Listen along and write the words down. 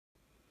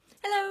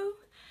Hello!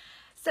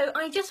 So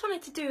I just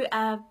wanted to do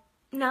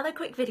another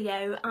quick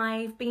video.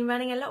 I've been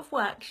running a lot of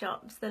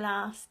workshops the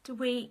last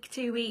week,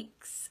 2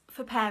 weeks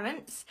for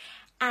parents,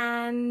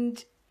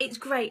 and it's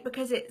great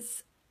because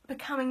it's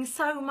becoming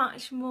so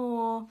much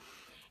more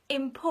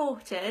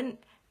important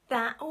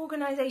that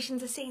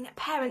organisations are seeing that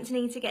parents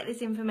need to get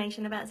this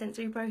information about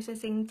sensory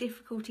processing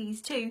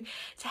difficulties too,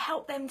 to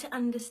help them to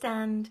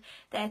understand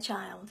their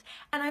child.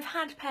 And I've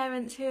had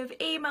parents who have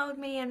emailed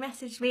me and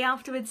messaged me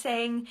afterwards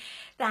saying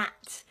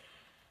that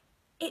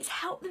it's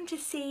helped them to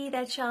see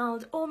their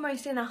child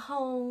almost in a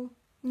whole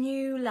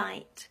new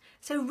light.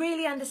 So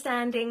really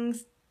understanding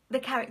the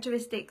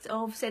characteristics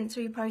of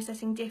sensory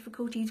processing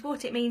difficulties,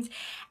 what it means,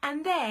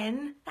 and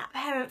then that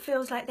parent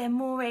feels like they're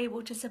more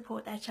able to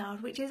support their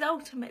child, which is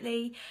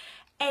ultimately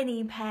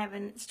any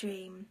parent's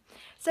dream.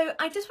 So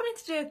I just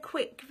wanted to do a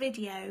quick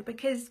video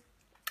because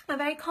a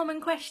very common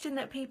question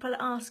that people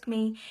ask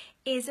me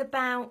is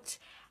about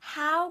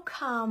how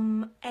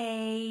come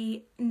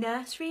a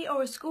nursery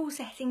or a school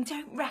setting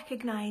don't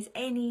recognise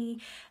any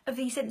of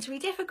these sensory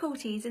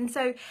difficulties, and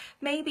so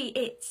maybe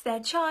it's their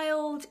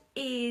child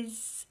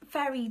is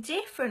very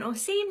different or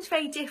seems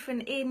very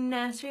different in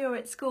nursery or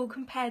at school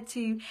compared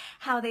to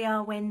how they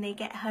are when they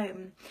get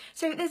home.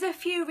 So there's a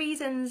few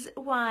reasons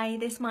why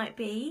this might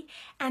be,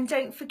 and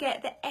don't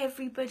forget that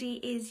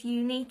everybody is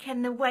unique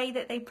and the way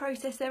that they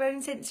process their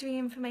own sensory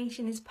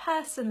information is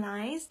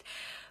personalised.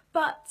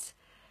 But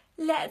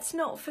let's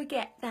not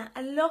forget that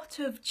a lot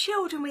of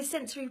children with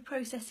sensory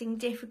processing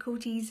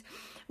difficulties,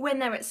 when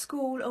they're at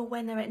school or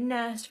when they're at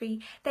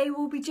nursery, they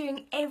will be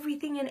doing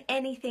everything and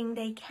anything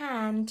they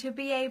can to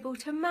be able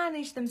to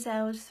manage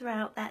themselves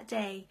throughout that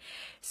day.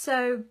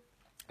 So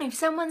if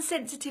someone's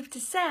sensitive to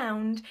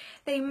sound,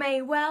 they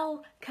may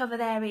well cover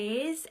their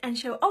ears and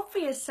show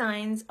obvious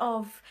signs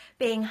of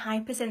being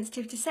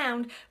hypersensitive to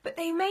sound, but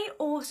they may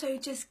also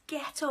just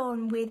get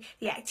on with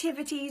the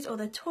activities or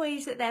the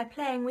toys that they're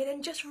playing with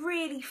and just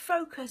really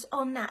focus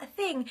on that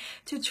thing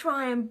to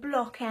try and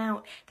block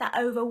out that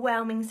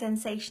overwhelming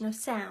sensation of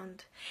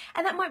sound.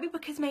 And that might be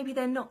because maybe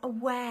they're not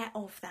aware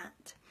of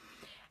that.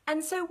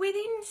 And so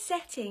within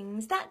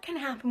settings, that can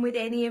happen with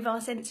any of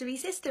our sensory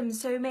systems.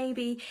 So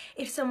maybe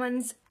if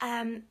someone's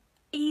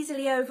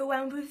easily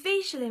overwhelmed with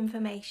visual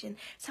information,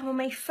 someone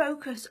may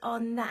focus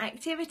on that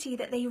activity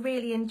that they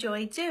really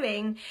enjoy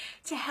doing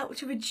to help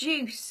to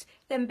reduce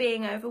them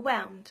being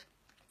overwhelmed.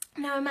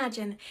 Now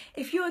imagine,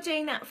 if you're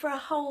doing that for a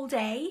whole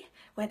day,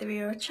 whether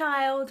you're a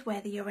child,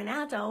 whether you're an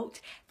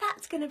adult,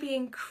 that's going to be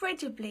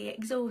incredibly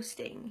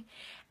exhausting.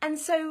 And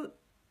so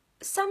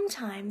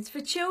sometimes for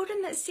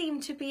children that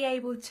seem to be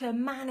able to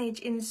manage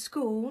in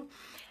school,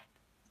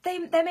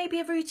 there may be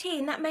a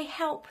routine that may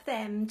help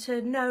them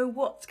to know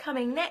what's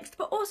coming next,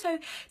 but also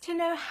to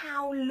know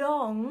how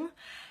long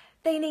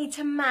they need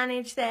to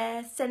manage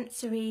their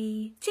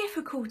sensory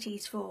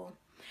difficulties for.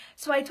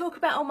 So I talk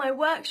about on my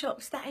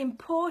workshops that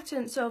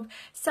importance of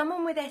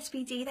someone with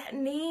SPD that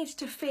needs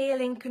to feel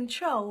in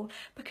control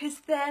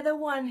because they're the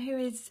one who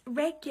is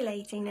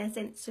regulating their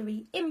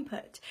sensory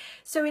input.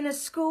 So in a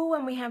school,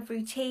 when we have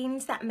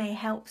routines, that may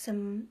help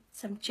some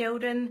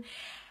children,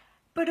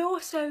 but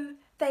also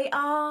they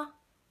are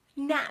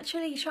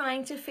naturally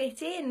trying to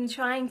fit in,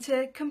 trying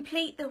to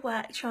complete the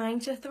work, trying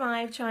to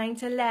thrive, trying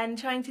to learn,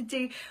 trying to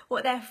do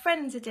what their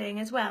friends are doing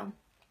as well.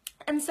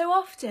 And so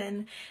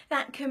often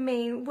that can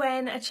mean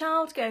when a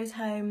child goes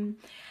home,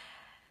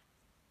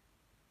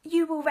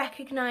 you will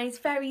recognise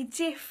very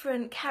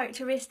different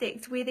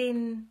characteristics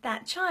within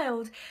that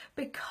child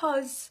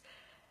because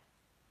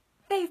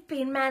they've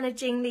been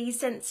managing these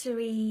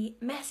sensory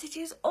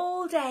messages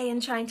all day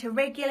and trying to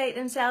regulate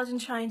themselves and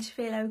trying to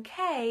feel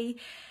okay,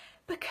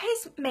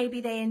 because maybe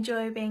they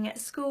enjoy being at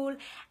school,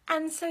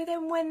 and so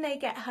then when they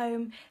get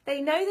home they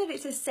know that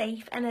it's a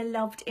safe and a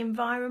loved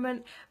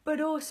environment,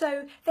 but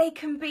also they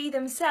can be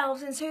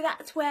themselves. And so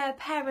that's where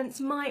parents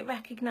might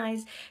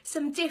recognise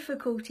some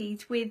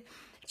difficulties with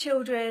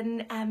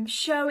children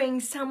showing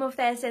some of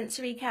their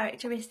sensory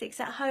characteristics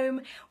at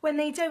home when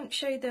they don't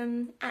show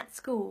them at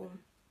school.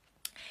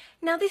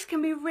 Now this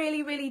can be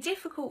really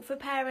difficult for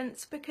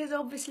parents because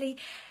obviously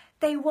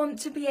they want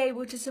to be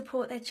able to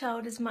support their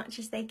child as much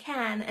as they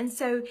can. And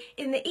so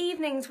in the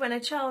evenings when a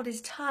child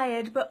is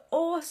tired but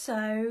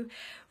also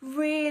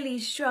really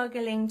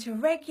struggling to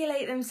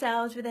regulate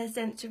themselves with their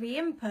sensory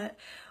input,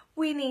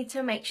 we need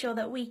to make sure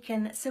that we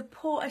can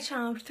support a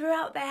child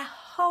throughout their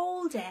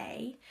whole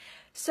day.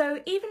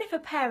 So even if a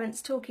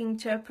parent's talking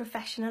to a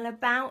professional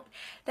about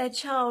their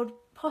child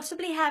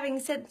possibly having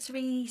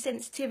sensory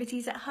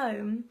sensitivities at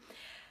home,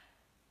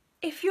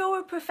 if you're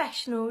a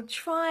professional,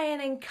 try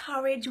and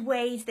encourage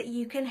ways that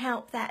you can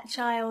help that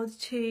child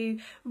to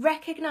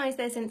recognise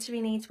their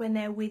sensory needs when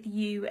they're with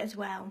you as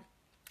well.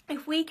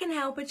 If we can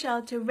help a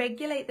child to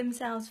regulate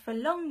themselves for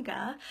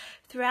longer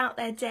throughout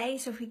their day,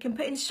 so if we can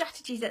put in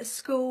strategies at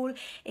school,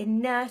 in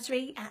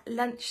nursery, at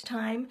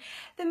lunchtime,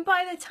 then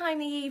by the time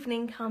the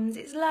evening comes,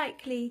 it's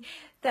likely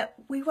that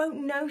we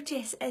won't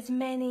notice as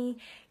many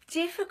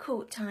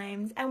difficult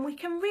times, and we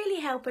can really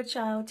help a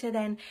child to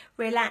then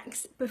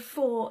relax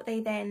before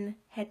they then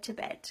head to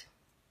bed.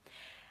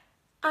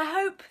 I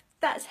hope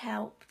that's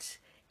helped.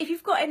 If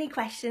you've got any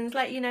questions,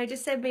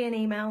 just send me an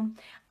email.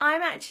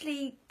 I'm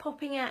actually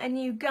popping out a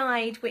new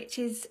guide which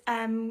is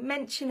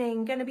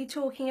going to be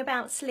talking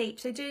about sleep,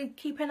 so do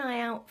keep an eye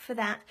out for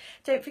that.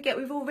 Don't forget,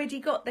 we've already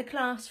got the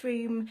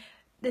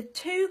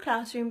two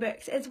classroom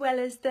books, as well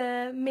as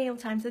the meal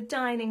times, the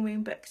dining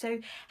room book. So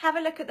have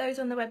a look at those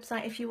on the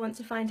website if you want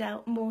to find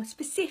out more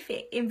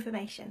specific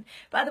information.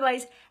 But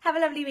otherwise, have a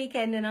lovely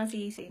weekend and I'll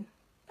see you soon.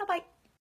 Bye bye.